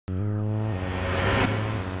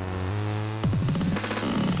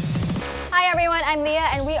Hi everyone, I'm Leah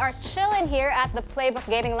and we are chilling here at the Playbook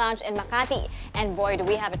Gaming Lounge in Makati. And boy, do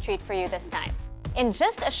we have a treat for you this time. In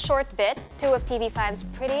just a short bit, two of TV5's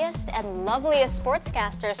prettiest and loveliest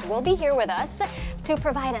sportscasters will be here with us to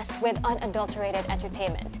provide us with unadulterated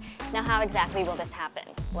entertainment. Now, how exactly will this happen?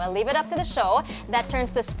 Well, leave it up to the show that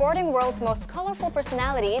turns the sporting world's most colorful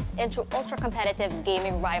personalities into ultra-competitive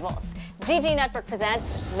gaming rivals. GG Network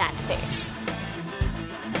presents Match Day.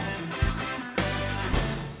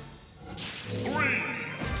 3,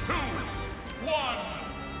 2, 1,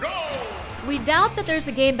 go! We doubt that there's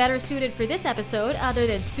a game better suited for this episode other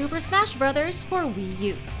than Super Smash Bros. For Wii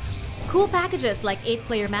U. Cool packages like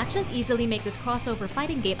 8-player matches easily make this crossover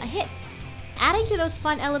fighting game a hit. Adding to those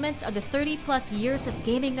fun elements are the 30-plus years of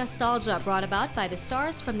gaming nostalgia brought about by the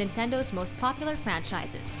stars from Nintendo's most popular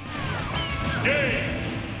franchises.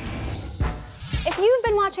 If you've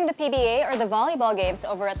been watching the PBA or the volleyball games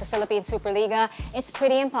over at the Philippine Superliga, it's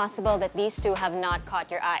pretty impossible that these two have not caught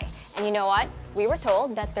your eye. And you know what? We were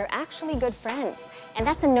told that they're actually good friends. And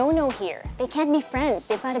that's a no-no here. They can't be friends.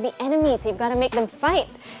 They've got to be enemies. We've got to make them fight.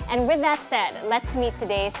 And with that said, let's meet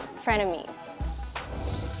today's frenemies.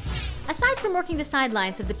 Aside from working the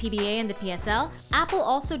sidelines of the PBA and the PSL, Apple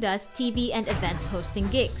also does TV and events hosting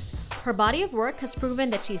gigs. Her body of work has proven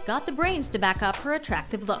that she's got the brains to back up her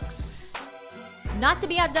attractive looks. Not to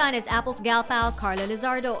be outdone is Apple's gal pal, Carla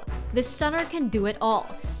Lizardo. This stunner can do it all.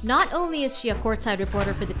 Not only is she a courtside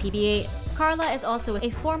reporter for the PBA, Carla is also a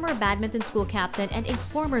former badminton school captain and a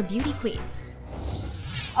former beauty queen.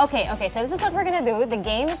 Okay, so this is what we're gonna do. The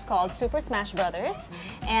game is called Super Smash Bros.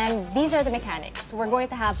 And these are the mechanics. We're going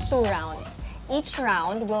to have 2 rounds. Each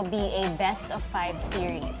round will be a best-of-5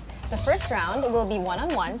 series. The first round will be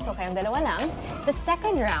one-on-one, so kayong dalawa lang. The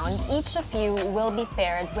second round, each of you will be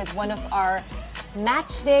paired with one of our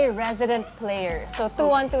Matchday resident players. So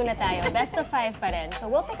 2-on-2 na tayo, best-of-5 pa rin. So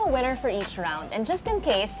we'll pick a winner for each round. And just in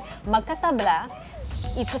case magkatabla,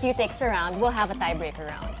 each of you takes a round, we'll have a tiebreaker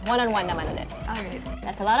round. One-on-one naman ulit. Alright.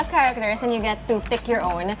 That's a lot of characters and you get to pick your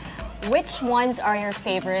own. Which ones are your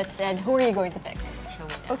favorites and who are you going to pick?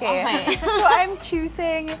 Okay. So I'm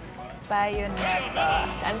choosing Bayonetta.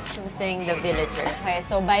 I'm choosing the villager. Okay,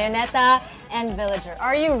 so Bayonetta and Villager.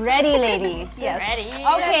 Are you ready, ladies? Yes. Ready?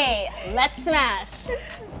 Okay, let's smash.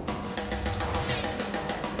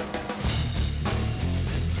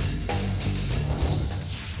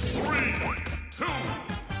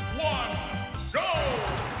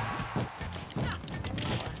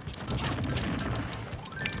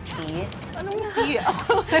 See? Anong see?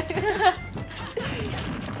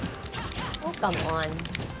 Oh, come on.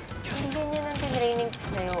 Hindi ganyan ang tinraining ko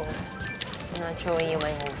sa'yo. I'm not showing you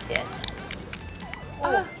my moves yet.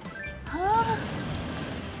 Huh?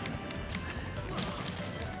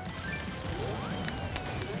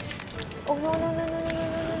 Oh, no.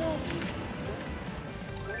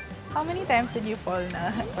 How many times did you fall na?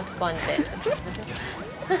 Mas konti.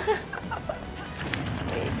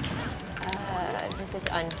 Wait. This is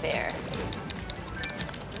unfair.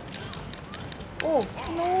 Oh,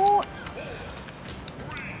 no.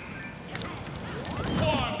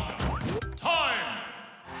 Time!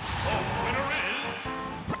 The winner is...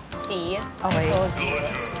 See? Okay. I told you.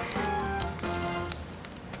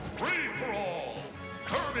 Free-for-all!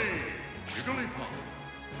 Kirby! Jigglypuff!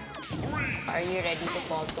 3, Are you ready to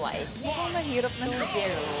fall twice? Mukhang mahirap na.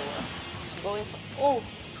 2-0. Going for... Oh!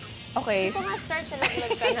 Okay. Kung nga-start siya,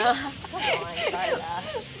 naglag ka na. Come on, Carla.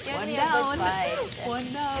 Give One me a good down. fight. One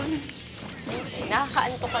down.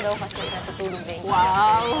 Nakakaanto ka daw kasi natutulog na yung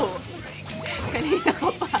Wow! Kanina ka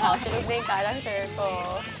pa. Oh, tulog na yung character ko.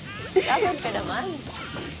 Dapat ka naman.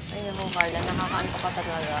 Ay naku, Carla, nakakaanto ka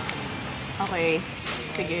talaga. Okay.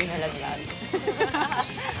 Sige. Nalaglag.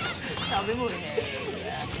 Sabi mo.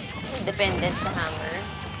 Dependent sa hammer.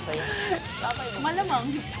 So, yun. Malamang.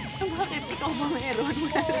 Bakit ikaw ba meron?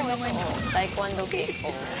 Wala rin naman. Oo, taekwondo kick.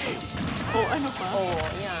 Oh. Oh, ano pa? Oo,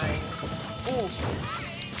 yan. Ooh.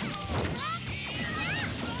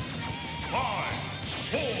 5,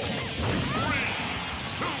 4, 3,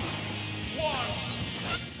 2, 1,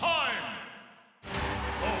 time!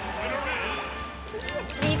 The winner is...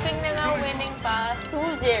 Sleeping na nga, winning pa.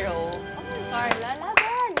 2-0. Oh, Carla,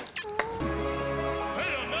 laban!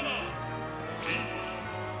 Bayonetta!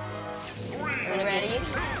 Are you ready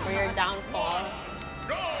for your downfall?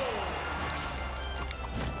 Go!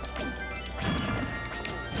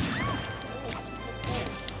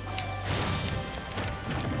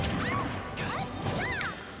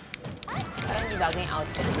 Parang hindi bago yung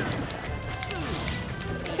outfit ko.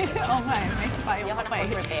 Oo nga eh. May payo Hindi ako ka pa eh.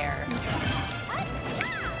 nakapag-prepare.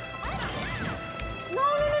 No!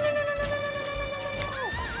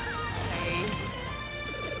 Okay.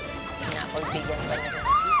 Hindi na ako Bigyan pa niya.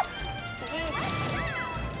 Sige.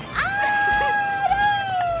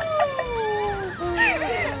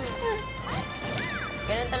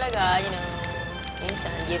 Ganun talaga, you know,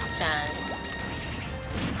 minsan, gift chance.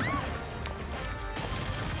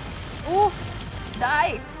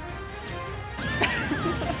 Die!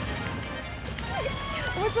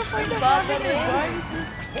 What's the point of having a gun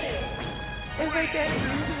if I can't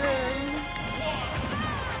use them?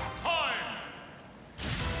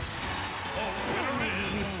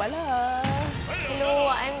 Sweet pala. You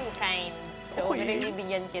know, I'm kind. So, Okay.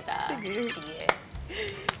 bibigyan kita. Sige.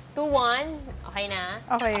 2-1. Okay na?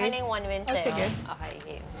 Okay. Okay na yung 1 win sa'yo. Sige. Okay,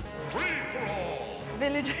 game.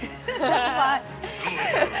 Villager. What?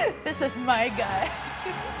 This is my guy.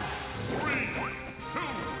 3, 2,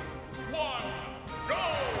 1, go!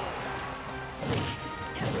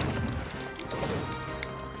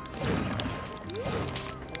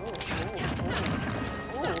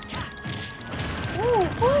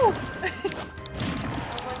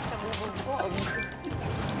 Someone's kabubugbog.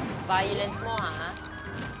 Violent mo, ha?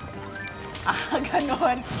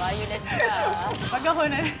 Ganon. Violent ka. Pag ako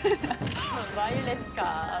na Violent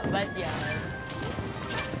ka. Bad yan.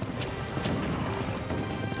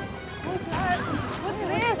 What's that? What's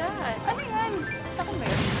this? that? Ano yan? Sa ko ba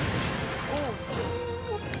yun? Oh.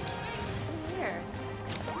 Here.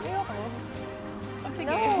 Ayoko. Oh, sige.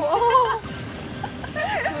 No. Oh.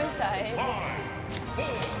 Suicide.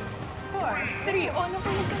 4, 3. Oh,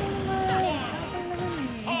 nakulit ka na naman. Napay na naman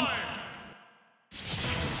eh.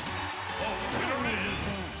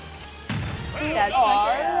 That's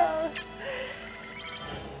All.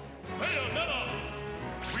 Bayonetta!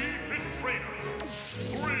 We've been trainer.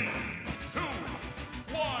 3, 2,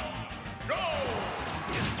 1, go!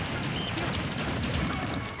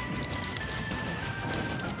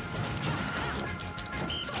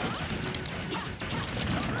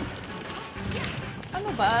 Ano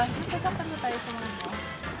ba? Sasaktan na tayo sa mga mo.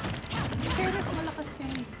 In fairness, malakas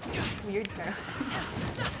yung weird ka.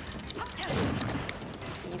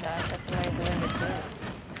 See that? That's what I do in the gym.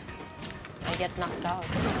 I get knocked out.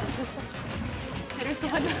 Seryoso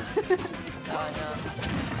ka na. Oh no.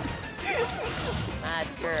 Mad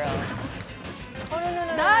girl. Oh no no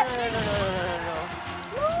no That- no no no no no no no.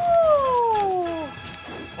 No!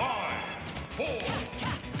 5, 4, 3,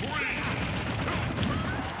 2,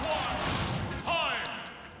 1, time!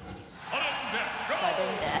 Sudden death, go!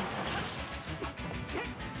 Sudden death.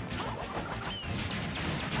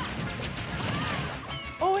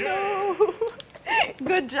 Oh no!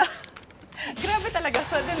 Good job. Grabe talaga,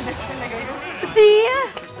 sudden death talaga yun. See?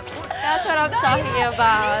 That's what I'm talking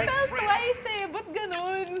about. I fell twice eh, ba't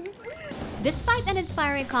ganun? Despite an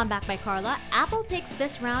inspiring comeback by Carla, Apple takes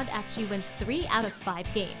this round as she wins 3 out of 5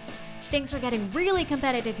 games. Things are getting really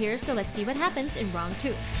competitive here, so let's see what happens in round 2.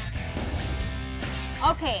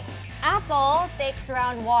 Okay, Apple takes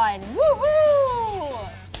round 1. Woohoo!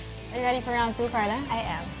 Are you ready for round 2, Carla? I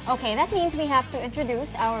am. Okay, that means we have to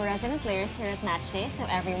introduce our resident players here at Matchday. So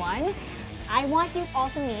everyone, I want you all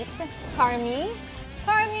to meet Carmi.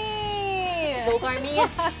 Carmi! Go, Carmi!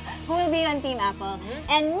 Who will be on Team Apple.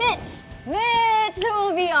 And Mitch! Mitch! Who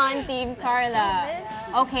will be on Team Carla.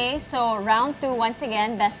 Okay, so round 2 once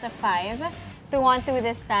again, best of 5. 2-on-2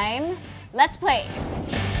 this time. Let's play!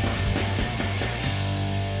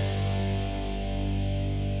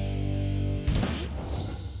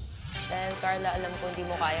 Dahil Carla, alam ko hindi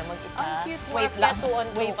mo kaya mag-isa. Ang cute. Wait Wait lang. lang.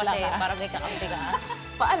 2-on-2 Wait kasi lang, ah. para may kakampi ka.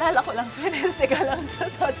 Paalala ko lang, swinerte ka lang sa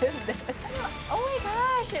sudden death. Oh my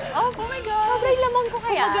gosh! Oh my God! Sobrang lamang ko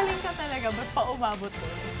kaya. Magaling ka talaga, ba't pa umabot mo?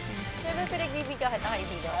 Siyempre pinagbibigyan kita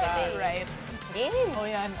kaibigan ko. Right. Game! O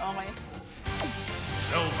yan, okay.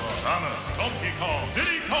 Zelda, Samus, Donkey Kong,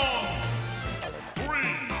 Diddy Kong! 3,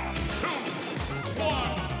 2,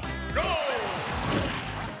 1, go!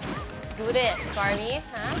 Do this, Carmi,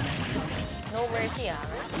 ha? No mercy, ha?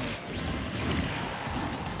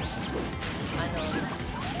 Ano?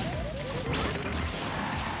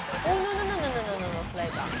 Oh, no, no, no, no, no, no, no, no, fly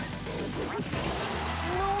back.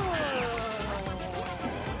 No, no, no, no, no,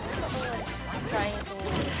 no. I'm trying to...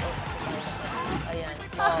 Oh, ayan.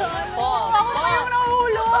 Fall, Ako na yung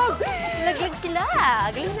nahulog! Lagyan sila.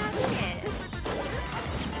 Galing natin eh.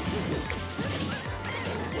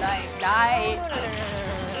 Die, die!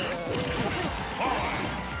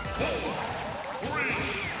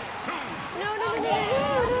 No, no, no, no, no, no. 5, 4, 3, 2, No, no, no, no,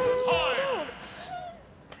 no, no, no.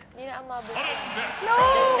 time! Hindi na umabot. Sudden death! No!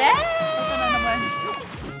 Eh! Ito na naman.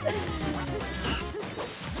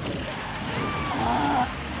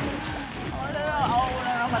 Ako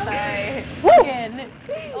na namatay. Again.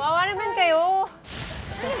 Kawawa naman kayo.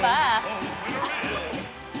 Ano ba?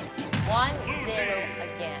 1-0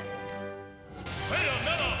 again.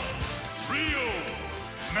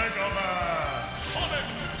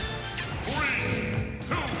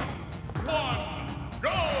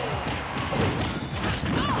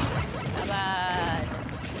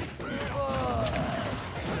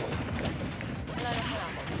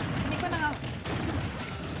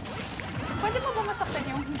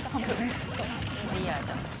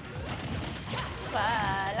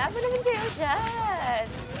 Laban naman kayo dyan.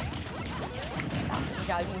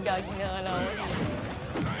 Jogging na nga lang.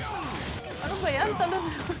 Ano ba yan? Talon.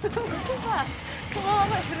 Ito ba?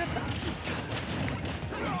 Kumakamasirot.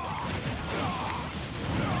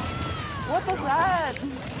 What was that?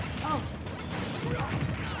 Oh.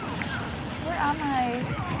 Where am I?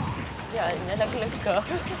 Yan, nalaglag ka.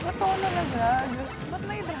 Ba't ako nalaglag? Ba't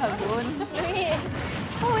may dragon?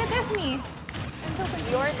 Oh, it is me.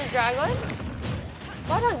 You're the dragon?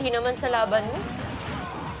 Parang di naman sa laban mo.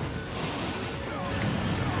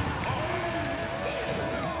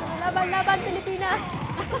 Laban, Pilipinas!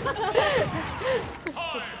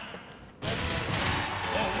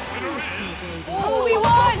 Oh, we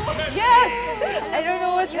won! Yes! I don't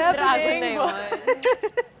know what's Dragon na happening. yun.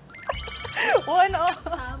 One off.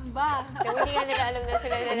 Kung hindi nga nila alam na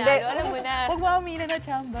sila nanalo, alam mo na. Huwag mamina na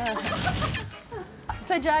chamba.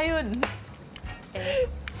 Sadya yun. Eh,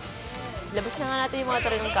 labas na nga natin yung mga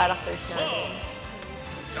talagang characters natin.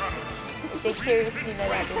 Take seriously na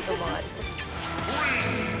natin ito mga ito.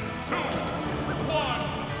 3, 2,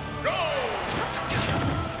 1, go!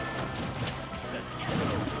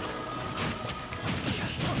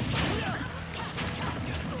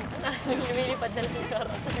 Lumilipad na lang yung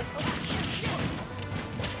character ito.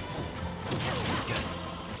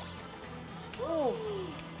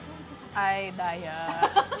 Ay, daya.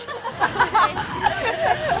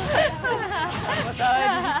 Sorry.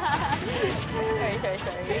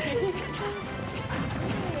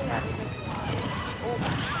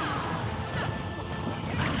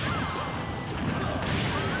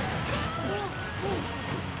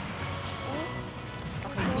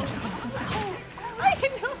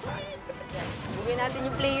 Bugin natin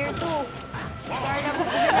yung player 2. Carla,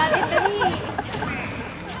 bugin natin dali.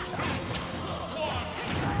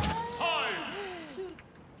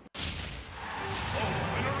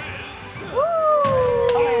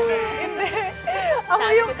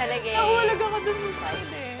 Sabi ko talaga eh. Nahulag ako dun sa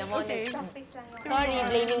side eh. Okay. Sorry,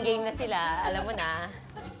 blaming game na sila. Alam mo na.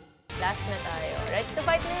 Last na tayo. Right to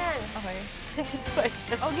fight na yan. Okay. Right to fight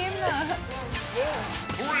na. Oh, game na. Game.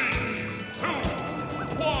 3,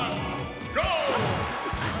 2, 1, go!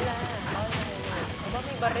 Wala. Aba,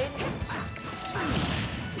 may baril.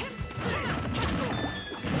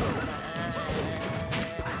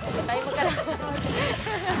 Huwag tayo magkalaman.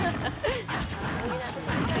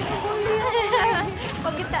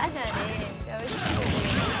 Pagitaan natin.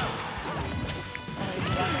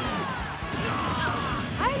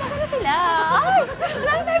 Ay, naka na sila! Ay,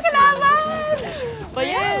 wala na tayo kalaban!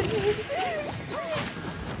 Bayan!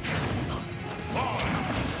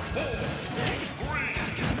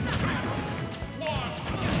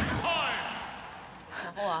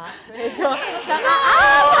 Ako medyo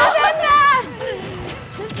Asan yan?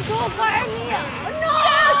 Let's go, Carly! No!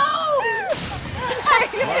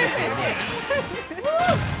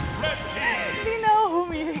 Hindi na ako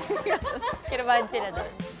humiling. Kinabahan sila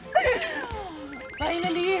doon.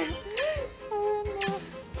 Finally! Oh, no.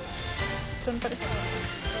 Diyan pa rin.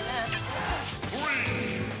 Yan na.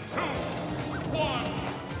 3, 2,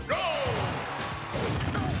 1, go!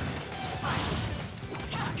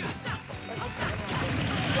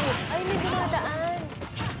 Ay, may dumadaan.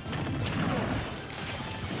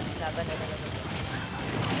 Laban na naman.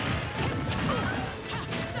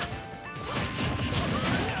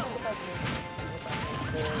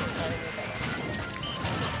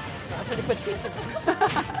 Nakapalipad ko sa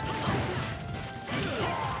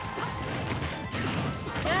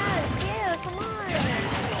yan, kill, come on!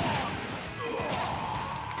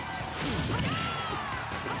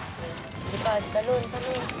 Lipad, talon.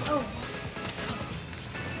 Oh.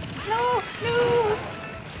 No! No!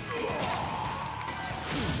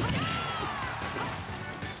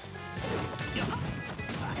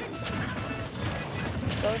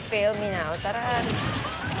 Don't fail me now. Tara.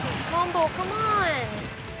 Mombo, come on!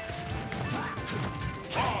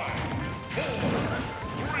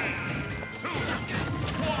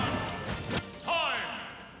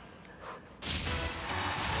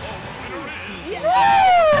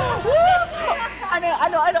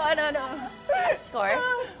 Ano? Score?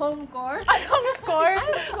 Home court? Anong score?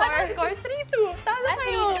 Anong score? 3-2. Talo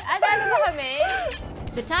kayo. Ano ba kami?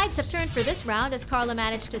 The tides have turned for this round as Carla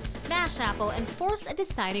managed to smash Apple and force a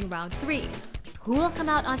deciding round 3. Who will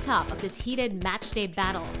come out on top of this heated matchday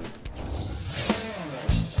battle?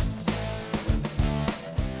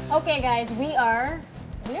 Okay, guys, we are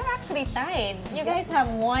actually tied. You guys have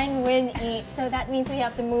 1 win each, so that means we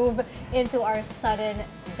have to move into our sudden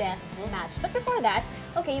death match. But before that,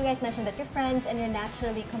 okay, you guys mentioned that you're friends and you're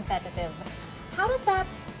naturally competitive. How does that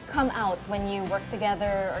come out when you work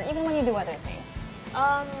together or even when you do other things?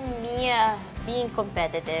 Being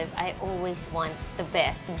competitive, I always want the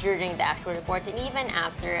best during the actual reports, and even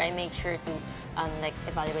after, I make sure to like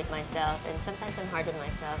evaluate myself, and sometimes I'm hard on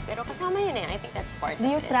myself. Pero kasama yun eh. I think that's part Do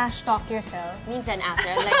of you it. trash talk yourself? Minsan after,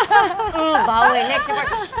 I'm like, bawi, next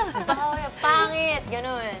report, bawi, pangit,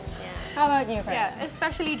 ganun. Yeah. How about you, Carla? Yeah,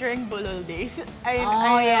 especially during bulol days.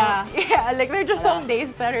 Yeah. Yeah, like there are just some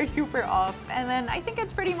days that are super off. And then I think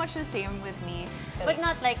it's pretty much the same with me. But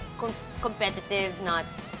not like competitive, not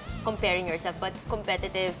comparing yourself, but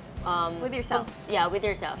competitive With yourself. With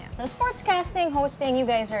yourself. Yeah. So sportscasting, hosting, you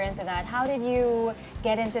guys are into that. How did you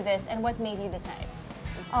get into this and what made you decide?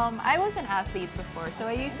 I was an athlete before, so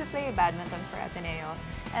I used to play badminton for Ateneo.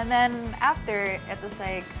 And then after, it was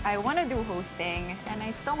like, I want to do hosting, and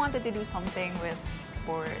I still wanted to do something with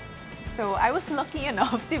sports. So I was lucky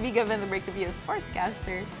enough to be given the break to be a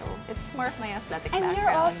sportscaster. So it's more of my athletic And background.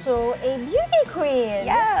 you're also a beauty queen.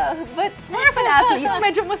 Yeah, but more of an athlete.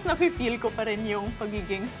 Medyo mas nafe-feel ko pa rin yung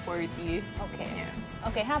pagiging sporty. Okay. Yeah.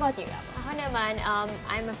 Okay, how about you, Apple? Ako naman,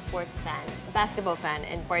 I'm a sports fan, basketball fan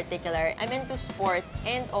in particular. I'm into sports,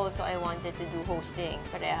 and also I wanted to do hosting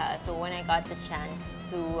pareha. So when I got the chance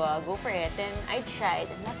to go for it, then I tried.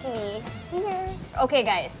 And luckily, here. Okay,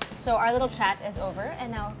 guys. So our little chat is over,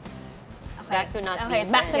 and now. Back to not okay,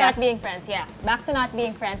 being back to friends. not being friends. Yeah, back to not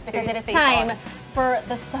being friends because it is Serious time face for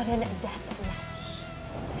the sudden death match.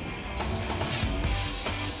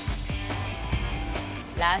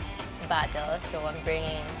 Last battle, so I'm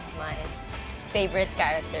bringing my favorite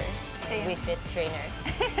character, my Same. Wii Fit trainer.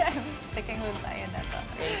 I'm sticking with Bayonetta.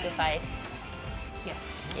 Ready to fight?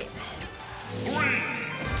 Yes. Yeah. 3,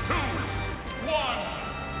 2,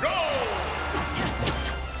 1, go!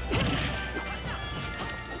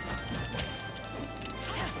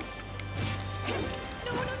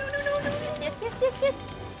 Yes.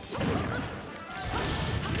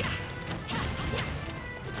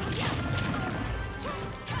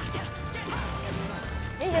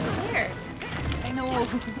 Hey, get here. I know.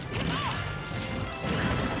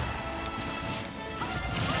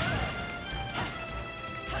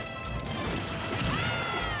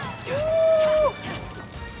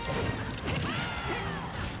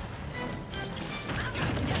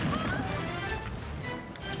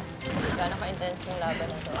 Gano'n ka-intense yung laban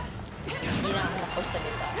na to. Hindi na ako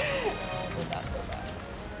makapagsalita. Diba.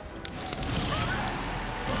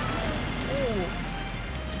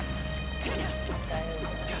 Dahil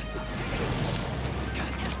dyan.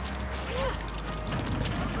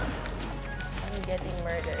 I'm getting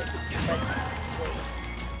murdered. But wait.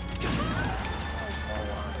 Oh, so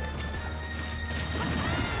long.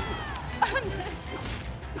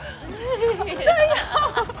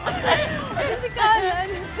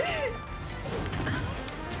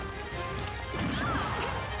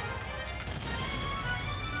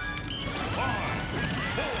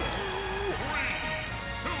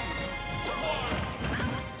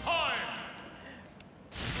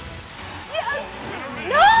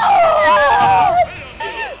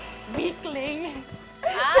 Weakling.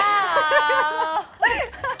 Ah!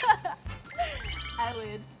 I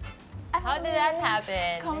would How did that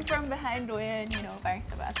happen? come from behind when, parang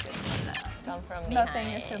sa basketball na. Come from behind. Nothing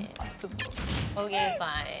is impossible. Okay,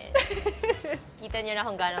 fine. Kita niyo na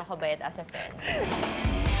kung gaano ako kabait as a friend.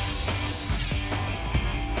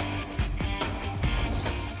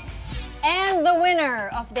 And the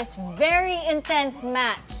winner of this very intense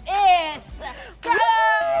match is Carla!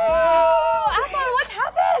 Apple, what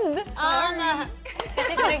happened?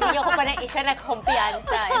 Kasi pinagigyan ko pa ng isa na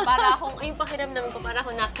kumpiyansa. Para akong, yung pakiramdam ko, para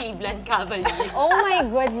akong na-Cleveland Cavalier. Oh my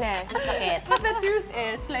goodness. Sakit. But the truth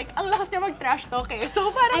is, ang lakas niya mag-trash talk eh. So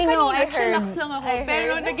parang I know, I kanina, heard. chillax lang ako. I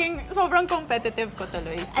Pero heard. naging sobrang competitive ko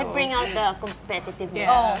tuloy. So. I bring out the competitiveness.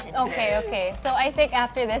 Yeah. Oh, okay. So I think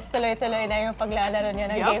after this, tuloy-tuloy na yung paglalaro niya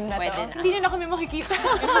ng Yup. game na to. Pwede na. Hindi na kami makikita.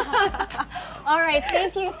 All right,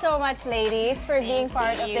 thank you so much, ladies, for being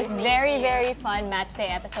part of you. this Thank very, you. very fun match day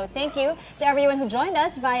episode. Thank you to everyone who joined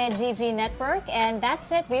us via GG Network. And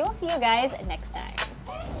that's it. We will see you guys next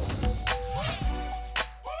time.